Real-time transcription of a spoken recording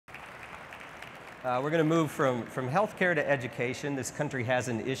We're going to move from healthcare to education. This country has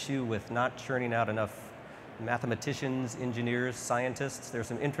an issue with not churning out enough mathematicians, engineers, scientists. There's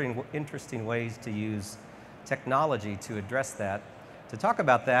some interesting ways to use technology to address that. To talk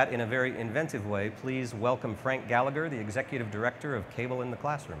about that in a very inventive way, please welcome Frank Gallagher, the Executive Director of Cable in the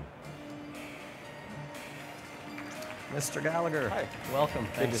Classroom. Mr. Gallagher, hi. Welcome.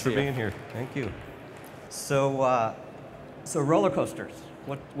 Thanks for being here. Thank you. So, roller coasters.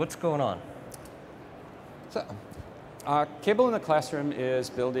 What's going on? So, Cable in the Classroom is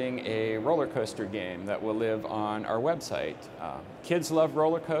building a roller coaster game that will live on our website. Kids love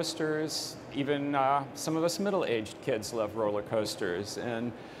roller coasters. Even some of us middle-aged kids love roller coasters.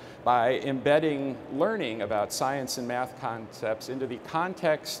 And by embedding learning about science and math concepts into the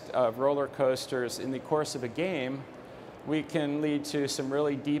context of roller coasters in the course of a game, we can lead to some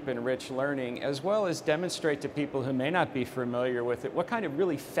really deep and rich learning, as well as demonstrate to people who may not be familiar with it what kind of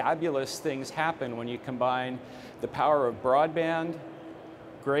really fabulous things happen when you combine the power of broadband,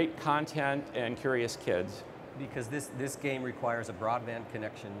 great content, and curious kids. Because this game requires a broadband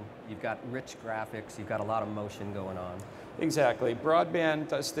connection. You've got rich graphics, you've got a lot of motion going on. Exactly. Broadband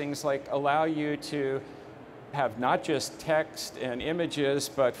does things like allow you to have not just text and images,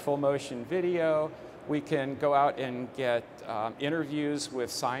 but full motion video. We can go out and get interviews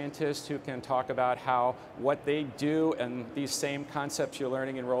with scientists who can talk about how what they do and these same concepts you're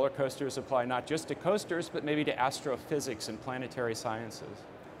learning in roller coasters apply not just to coasters, but maybe to astrophysics and planetary sciences.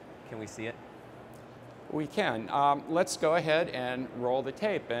 Can we see it? We can. Let's go ahead and roll the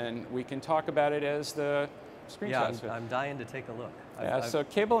tape, and we can talk about it as the screenshots. Yeah, I'm dying to take a look. So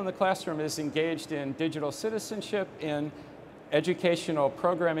Cable in the Classroom is engaged in digital citizenship, in educational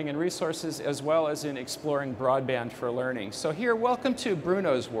programming and resources, as well as in exploring broadband for learning. So here, welcome to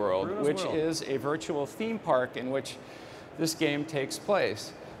Bruno's World, which is a virtual theme park in which this game takes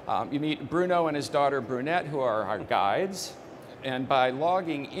place. You meet Bruno and his daughter Brunette, who are our guides, and by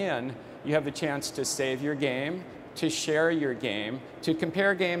logging in, you have the chance to save your game, to share your game, to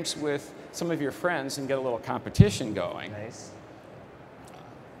compare games with some of your friends and get a little competition going. Nice.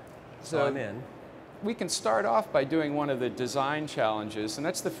 So I'm in. We can start off by doing one of the design challenges, and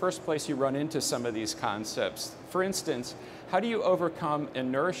that's the first place you run into some of these concepts. For instance, how do you overcome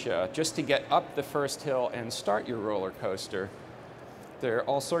inertia just to get up the first hill and start your roller coaster? There are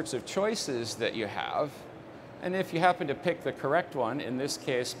all sorts of choices that you have, and if you happen to pick the correct one, in this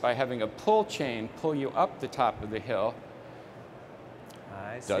case by having a pull chain pull you up the top of the hill,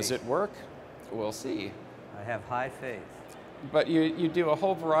 does it work? We'll see. I have high faith. But you do a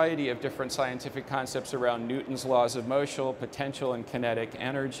whole variety of different scientific concepts around Newton's laws of motion, potential and kinetic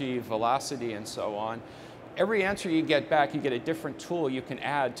energy, velocity, and so on. Every answer you get back, you get a different tool you can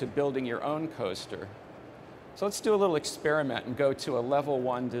add to building your own coaster. So let's do a little experiment and go to a level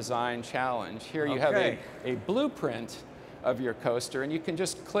 1 design challenge. Here you have a blueprint of your coaster, and you can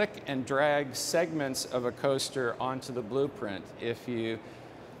just click and drag segments of a coaster onto the blueprint. If you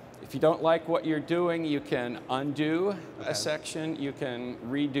don't like what you're doing, you can undo a section, you can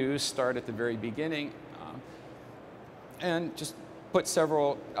redo, start at the very beginning, and just put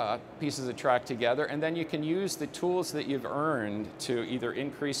several pieces of track together, and then you can use the tools that you've earned to either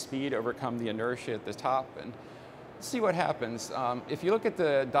increase speed, overcome the inertia at the top, and see what happens. If you look at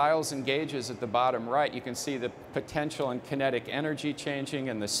the dials and gauges at the bottom right, you can see the potential and kinetic energy changing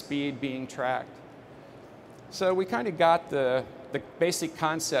and the speed being tracked. So we kind of got the basic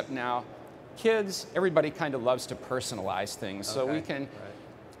concept now. Kids, everybody kind of loves to personalize things, so we can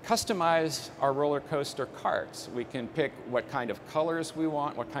customize our roller coaster carts. We can pick what kind of colors we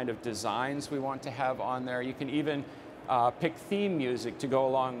want, what kind of designs we want to have on there. You can even pick theme music to go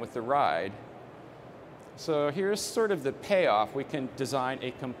along with the ride. So here's sort of the payoff. We can design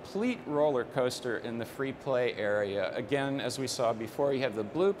a complete roller coaster in the free play area. Again, as we saw before, you have the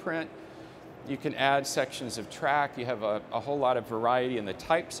blueprint. You can add sections of track. You have a whole lot of variety in the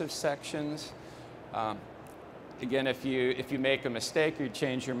types of sections. Again, if you make a mistake or you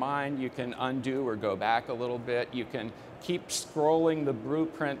change your mind, you can undo or go back a little bit. You can keep scrolling the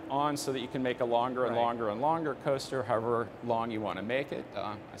blueprint on so that you can make a longer and longer and longer coaster, however long you want to make it.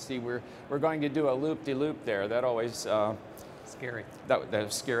 I see we're going to do a loop-de-loop there. That always scary. That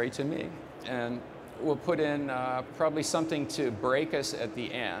was scary to me. And we'll put in probably something to break us at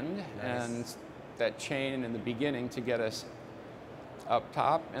the end, and that chain in the beginning to get us up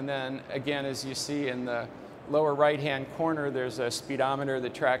top. And then again, as you see in the lower right-hand corner, there's a speedometer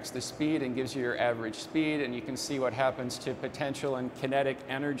that tracks the speed and gives you your average speed, and you can see what happens to potential and kinetic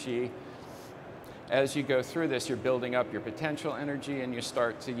energy. As you go through this, you're building up your potential energy, and you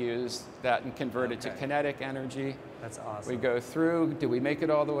start to use that and convert it to kinetic energy. That's awesome. We go through, do we make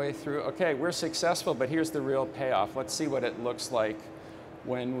it all the way through? Okay, we're successful, but here's the real payoff. Let's see what it looks like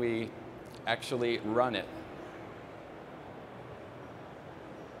when we actually run it.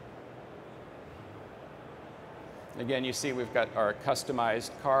 Again, you see we've got our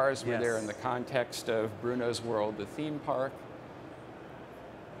customized cars. We're there in the context of Bruno's World, the theme park.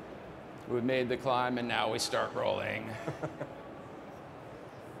 We've made the climb, and now we start rolling.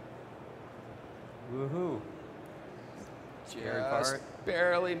 Woohoo. Just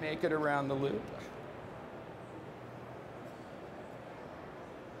barely make it around the loop.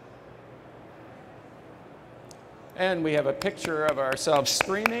 And we have a picture of ourselves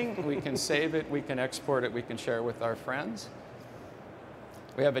screaming. We can save it, we can export it, we can share it with our friends.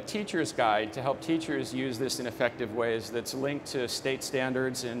 We have a teacher's guide to help teachers use this in effective ways that's linked to state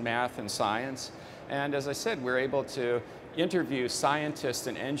standards in math and science. And as I said, we're able to interview scientists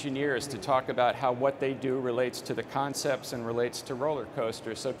and engineers to talk about how what they do relates to the concepts and relates to roller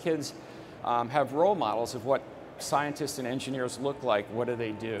coasters. So kids have role models of what scientists and engineers look like. What do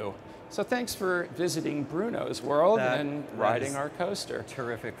they do? So thanks for visiting Bruno's World and riding our coaster.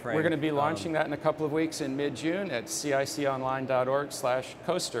 Terrific, Frank. We're going to be launching that in a couple of weeks in mid-June at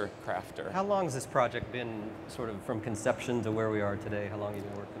ciconline.org/coastercrafter. How long has this project been sort of from conception to where we are today? How long have you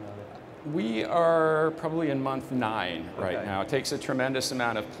been working on it? We are probably in month 9 right now. It takes a tremendous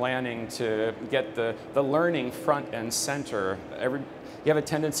amount of planning to get the learning front and center. You have a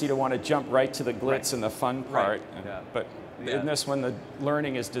tendency to want to jump right to the glitz and the fun part, but in this one, the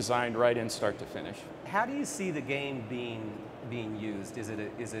learning is designed right in start to finish. How do you see the game being used? Is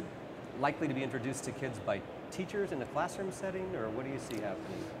it likely to be introduced to kids by teachers in a classroom setting, or what do you see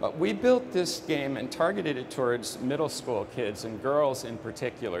happening? We built this game and targeted it towards middle school kids and girls in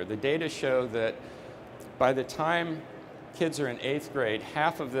particular. The data show that by the time kids are in 8th grade,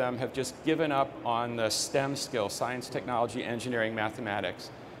 half of them have just given up on the STEM skills, science, technology, engineering,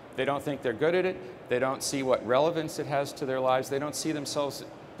 mathematics. They don't think they're good at it. They don't see what relevance it has to their lives. They don't see themselves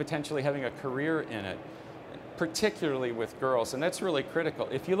potentially having a career in it, particularly with girls, and that's really critical.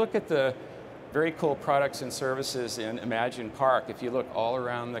 If you look at the very cool products and services in Imagine Park, if you look all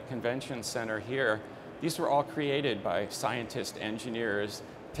around the convention center here, these were all created by scientists, engineers,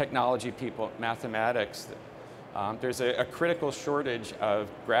 technology people, mathematics. There's a critical shortage of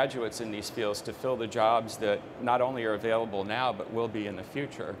graduates in these fields to fill the jobs that not only are available now, but will be in the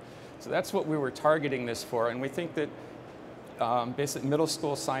future. So that's what we were targeting this for, and we think that basic middle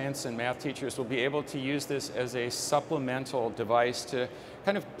school science and math teachers will be able to use this as a supplemental device to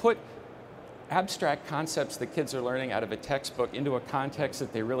kind of put abstract concepts that kids are learning out of a textbook into a context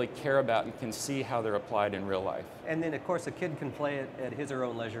that they really care about and can see how they're applied in real life. And then, of course, a kid can play it at his or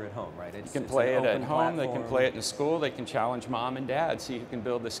own leisure at home, right? You can play it at home, they can play it in school, they can challenge mom and dad, see who can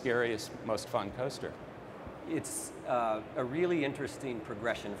build the scariest, most fun coaster. It's a really interesting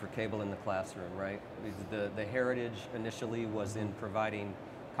progression for cable in the classroom, right? The heritage initially was in providing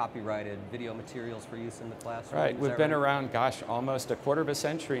copyrighted video materials for use in the classroom. Right, we've been around, gosh, almost a quarter of a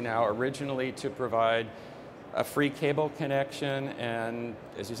century now, originally to provide a free cable connection and,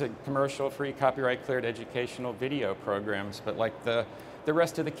 as you said, commercial-free, copyright-cleared educational video programs. But like the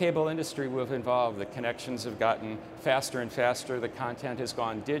rest of the cable industry we've involved, the connections have gotten faster and faster, the content has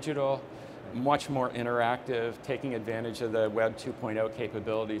gone digital, much more interactive, taking advantage of the Web 2.0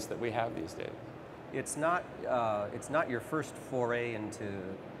 capabilities that we have these days. It's not your first foray into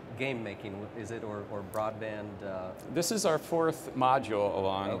game making, is it, or broadband? This is our 4th module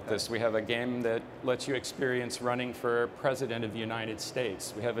along this. We have a game that lets you experience running for President of the United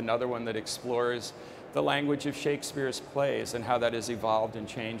States. We have another one that explores the language of Shakespeare's plays and how that has evolved and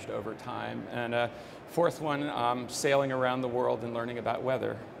changed over time. And a 4th one, sailing around the world and learning about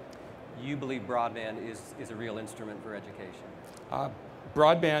weather. You believe broadband is a real instrument for education?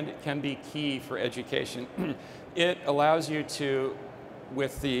 Broadband can be key for education. It allows you to,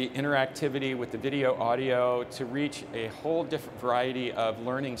 with the interactivity, with the video, audio, to reach a whole different variety of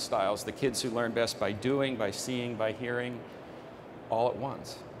learning styles. The kids who learn best by doing, by seeing, by hearing, all at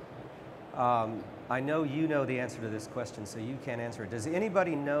once. I know you know the answer to this question, so you can't answer it. Does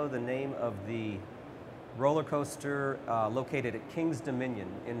anybody know the name of the roller coaster located at King's Dominion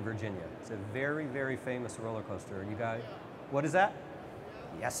in Virginia? It's a very, very famous roller coaster. You guys, what is that?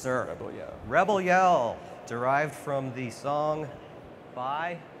 Yes, sir. Rebel Yell. Rebel Yell, derived from the song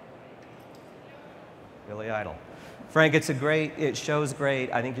by Billy Idol. Frank, it shows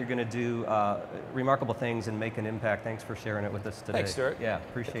great. I think you're going to do remarkable things and make an impact. Thanks for sharing it with us today. Thanks, Stewart. Yeah,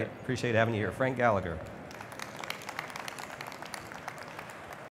 appreciate having you here. Frank Gallagher.